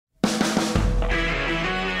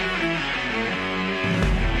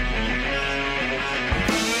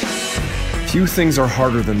Few things are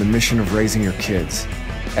harder than the mission of raising your kids.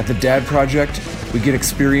 At the Dad Project, we get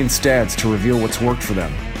experienced dads to reveal what's worked for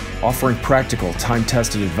them, offering practical,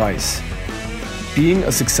 time-tested advice. Being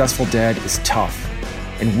a successful dad is tough,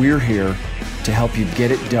 and we're here to help you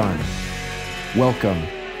get it done. Welcome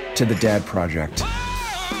to the Dad Project.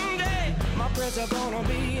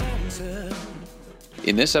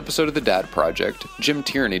 In this episode of the Dad Project, Jim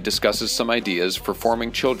Tierney discusses some ideas for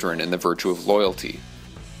forming children in the virtue of loyalty.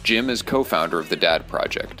 Jim is co-founder of the Dad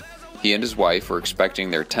Project. He and his wife are expecting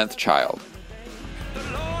their 10th child.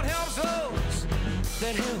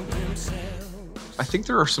 I think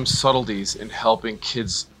there are some subtleties in helping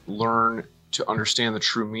kids learn to understand the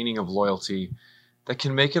true meaning of loyalty that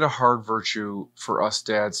can make it a hard virtue for us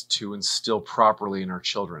dads to instill properly in our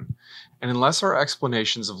children. And unless our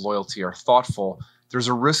explanations of loyalty are thoughtful, there's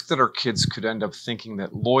a risk that our kids could end up thinking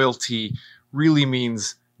that loyalty really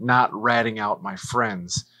means not ratting out my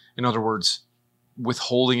friends. In other words,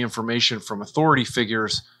 withholding information from authority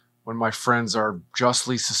figures when my friends are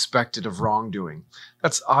justly suspected of wrongdoing.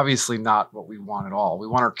 That's obviously not what we want at all. We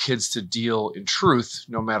want our kids to deal in truth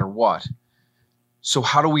no matter what. So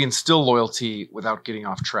how do we instill loyalty without getting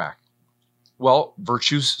off track? Well,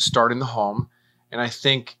 virtues start in the home, and I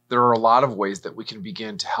think there are a lot of ways that we can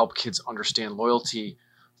begin to help kids understand loyalty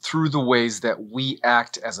through the ways that we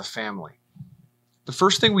act as a family. The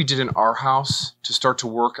first thing we did in our house to start to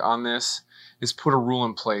work on this is put a rule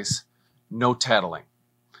in place: no tattling.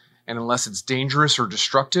 And unless it's dangerous or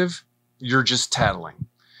destructive, you're just tattling.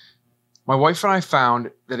 My wife and I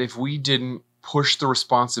found that if we didn't push the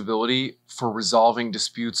responsibility for resolving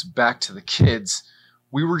disputes back to the kids,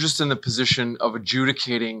 we were just in the position of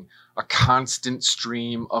adjudicating a constant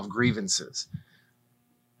stream of grievances.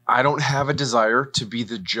 I don't have a desire to be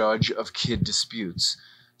the judge of kid disputes,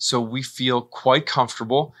 so we feel quite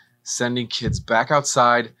comfortable sending kids back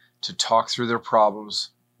outside to talk through their problems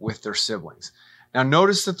with their siblings. Now,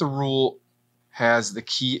 notice that the rule has the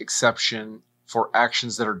key exception for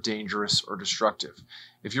actions that are dangerous or destructive.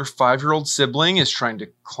 If your 5-year-old sibling is trying to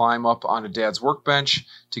climb up on a dad's workbench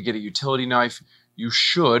to get a utility knife, you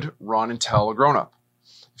should run and tell a grown-up.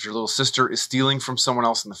 If your little sister is stealing from someone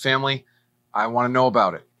else in the family, I want to know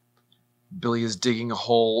about it. Billy is digging a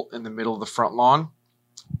hole in the middle of the front lawn.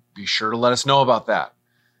 Be sure to let us know about that.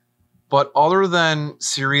 But other than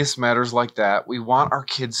serious matters like that, we want our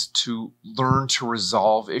kids to learn to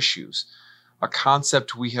resolve issues. A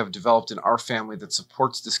concept we have developed in our family that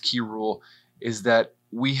supports this key rule is that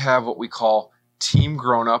we have what we call Team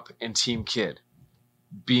Grown-Up and Team Kid.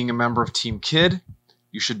 Being a member of Team Kid,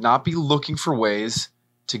 you should not be looking for ways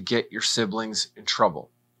to get your siblings in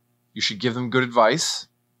trouble. You should give them good advice.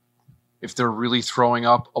 If they're really throwing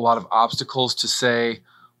up a lot of obstacles to, say,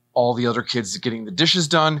 all the other kids getting the dishes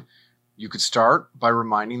done, you could start by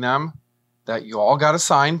reminding them that you all got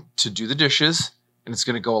assigned to do the dishes, and it's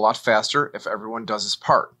going to go a lot faster if everyone does his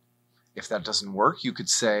part. If that doesn't work, you could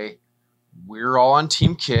say, we're all on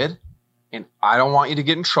Team Kid, and I don't want you to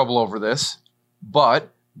get in trouble over this,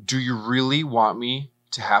 but do you really want me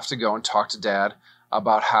to have to go and talk to Dad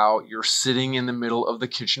about how you're sitting in the middle of the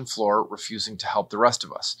kitchen floor refusing to help the rest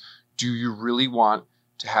of us? Do you really want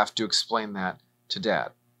to have to explain that to Dad?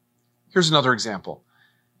 Here's another example.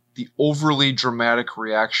 The overly dramatic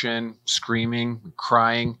reaction, screaming,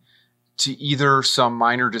 crying, to either some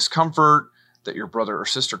minor discomfort that your brother or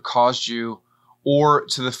sister caused you, or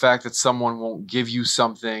to the fact that someone won't give you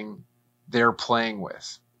something they're playing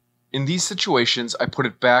with. In these situations, I put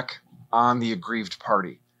it back on the aggrieved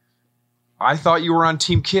party. I thought you were on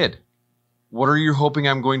Team Kid. What are you hoping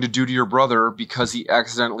I'm going to do to your brother because he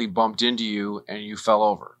accidentally bumped into you and you fell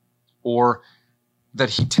over? Or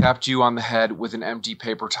that he tapped you on the head with an empty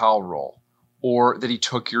paper towel roll? Or that he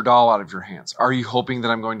took your doll out of your hands? Are you hoping that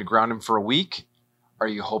I'm going to ground him for a week? Are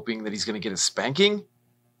you hoping that he's going to get a spanking?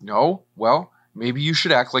 No? Well, maybe you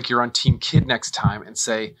should act like you're on Team Kid next time and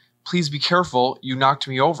say, please be careful, you knocked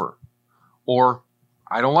me over. Or,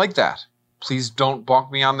 I don't like that. Please don't bonk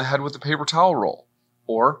me on the head with a paper towel roll.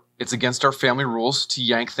 Or, it's against our family rules to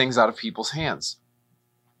yank things out of people's hands.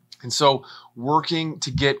 And so, working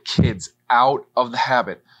to get kids out of the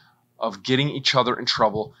habit of getting each other in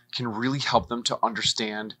trouble can really help them to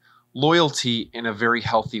understand loyalty in a very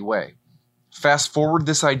healthy way. Fast forward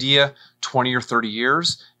this idea 20 or 30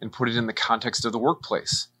 years and put it in the context of the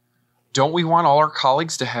workplace. Don't we want all our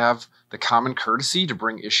colleagues to have the common courtesy to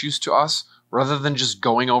bring issues to us rather than just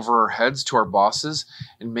going over our heads to our bosses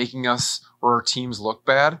and making us or our teams look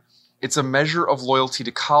bad? It's a measure of loyalty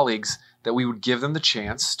to colleagues that we would give them the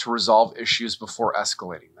chance to resolve issues before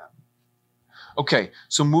escalating them. Okay,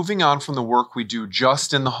 so moving on from the work we do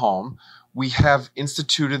just in the home, we have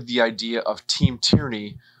instituted the idea of Team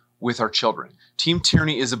Tierney with our children. Team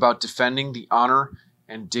Tierney is about defending the honor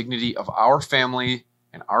and dignity of our family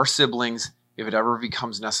and our siblings if it ever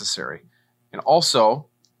becomes necessary. And also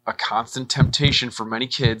a constant temptation for many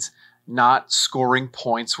kids not scoring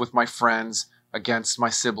points with my friends against my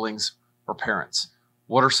siblings or parents.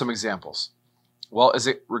 What are some examples? Well, as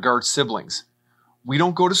it regards siblings, we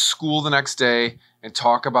don't go to school the next day and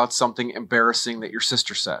talk about something embarrassing that your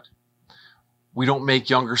sister said. We don't make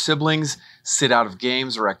younger siblings sit out of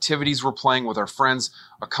games or activities we're playing with our friends,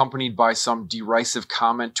 accompanied by some derisive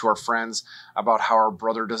comment to our friends about how our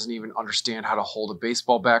brother doesn't even understand how to hold a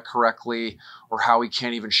baseball bat correctly, or how he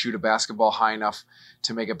can't even shoot a basketball high enough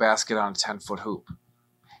to make a basket on a 10-foot hoop.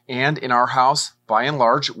 And in our house, by and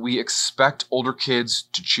large, we expect older kids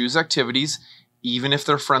to choose activities, even if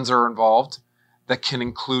their friends are involved, that can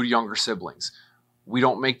include younger siblings. We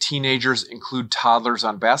don't make teenagers include toddlers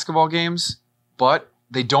on basketball games, but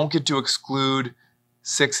they don't get to exclude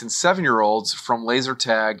 6 and 7-year-olds from laser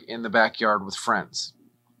tag in the backyard with friends.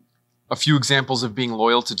 A few examples of being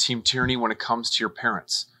loyal to Team Tierney when it comes to your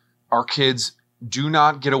parents. Our kids do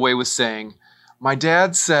not get away with saying, "My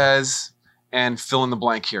dad says," and fill in the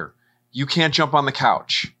blank here. "You can't jump on the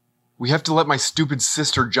couch." "We have to let my stupid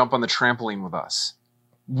sister jump on the trampoline with us."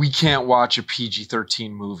 "We can't watch a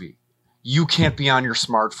PG-13 movie." "You can't be on your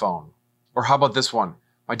smartphone." Or how about this one?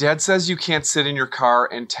 "My dad says you can't sit in your car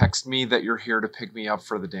and text me that you're here to pick me up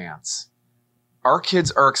for the dance." Our kids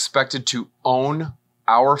are expected to own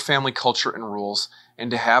our family culture and rules and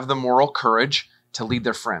to have the moral courage to lead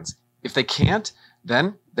their friends. If they can't,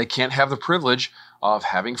 then they can't have the privilege of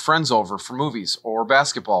having friends over for movies or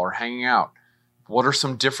basketball or hanging out. What are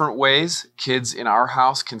some different ways kids in our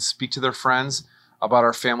house can speak to their friends about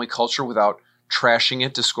our family culture without trashing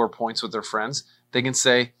it to score points with their friends? They can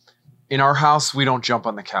say, "In our house, we don't jump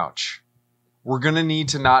on the couch. We're going to need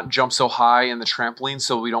to not jump so high in the trampoline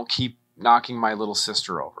so we don't keep knocking my little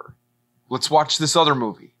sister over. Let's watch this other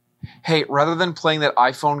movie. Hey, rather than playing that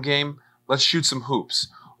iPhone game, let's shoot some hoops,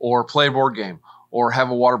 or play a board game, or have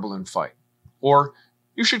a water balloon fight. Or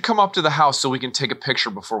you should come up to the house so we can take a picture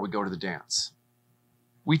before we go to the dance."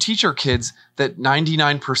 We teach our kids that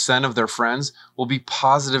 99% of their friends will be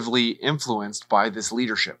positively influenced by this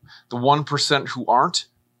leadership. The 1% who aren't,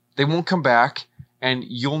 they won't come back, and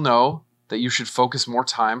you'll know that you should focus more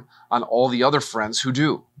time on all the other friends who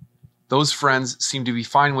do. Those friends seem to be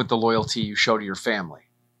fine with the loyalty you show to your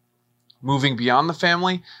family. Moving beyond the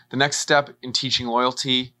family, the next step in teaching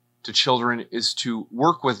loyalty to children is to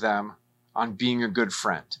work with them on being a good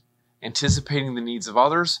friend, anticipating the needs of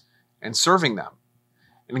others, and serving them.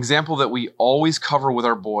 An example that we always cover with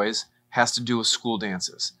our boys has to do with school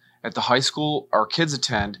dances. At the high school our kids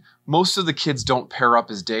attend, most of the kids don't pair up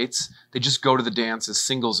as dates. They just go to the dance as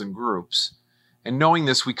singles and groups. And knowing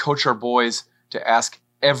this, we coach our boys to ask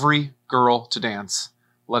every girl to dance,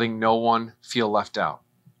 letting no one feel left out.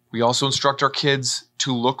 We also instruct our kids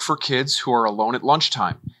to look for kids who are alone at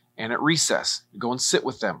lunchtime and at recess, go and sit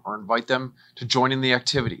with them or invite them to join in the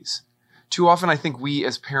activities. Too often, I think we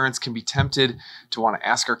as parents can be tempted to want to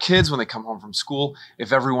ask our kids when they come home from school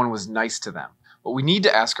if everyone was nice to them. What we need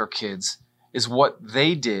to ask our kids is what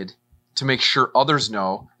they did to make sure others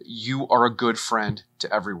know that you are a good friend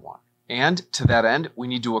to everyone. And to that end, we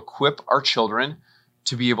need to equip our children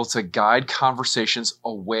to be able to guide conversations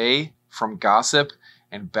away from gossip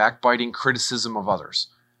and backbiting criticism of others.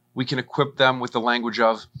 We can equip them with the language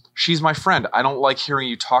of, "She's my friend. I don't like hearing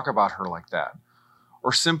you talk about her like that."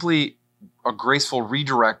 Or simply a graceful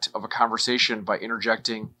redirect of a conversation by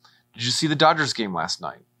interjecting, "Did you see the Dodgers game last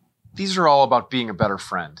night?" These are all about being a better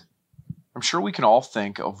friend. I'm sure we can all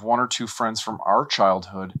think of one or two friends from our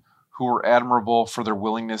childhood who were admirable for their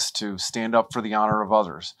willingness to stand up for the honor of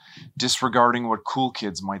others, disregarding what cool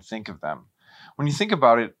kids might think of them. When you think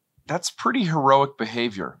about it, that's pretty heroic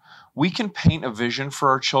behavior. We can paint a vision for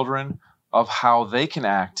our children of how they can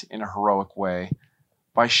act in a heroic way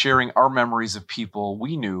by sharing our memories of people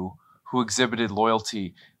we knew who exhibited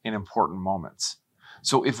loyalty in important moments.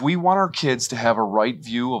 So if we want our kids to have a right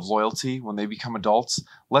view of loyalty when they become adults,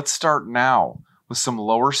 let's start now with some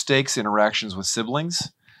lower stakes interactions with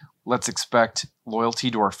siblings. Let's expect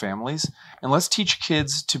loyalty to our families, and let's teach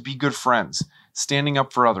kids to be good friends, standing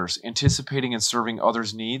up for others, anticipating and serving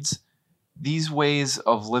others' needs. These ways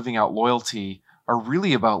of living out loyalty are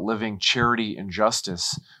really about living charity and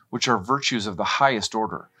justice, which are virtues of the highest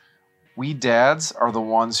order. We dads are the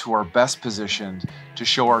ones who are best positioned to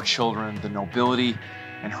show our children the nobility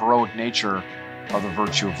and heroic nature of the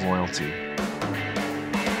virtue of loyalty.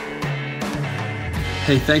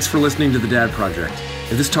 Hey, thanks for listening to The Dad Project.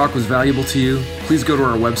 If this talk was valuable to you, please go to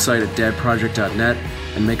our website at dadproject.net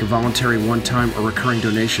and make a voluntary one-time or recurring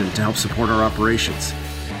donation to help support our operations.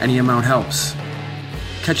 Any amount helps.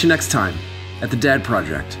 Catch you next time at the Dad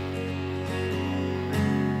Project.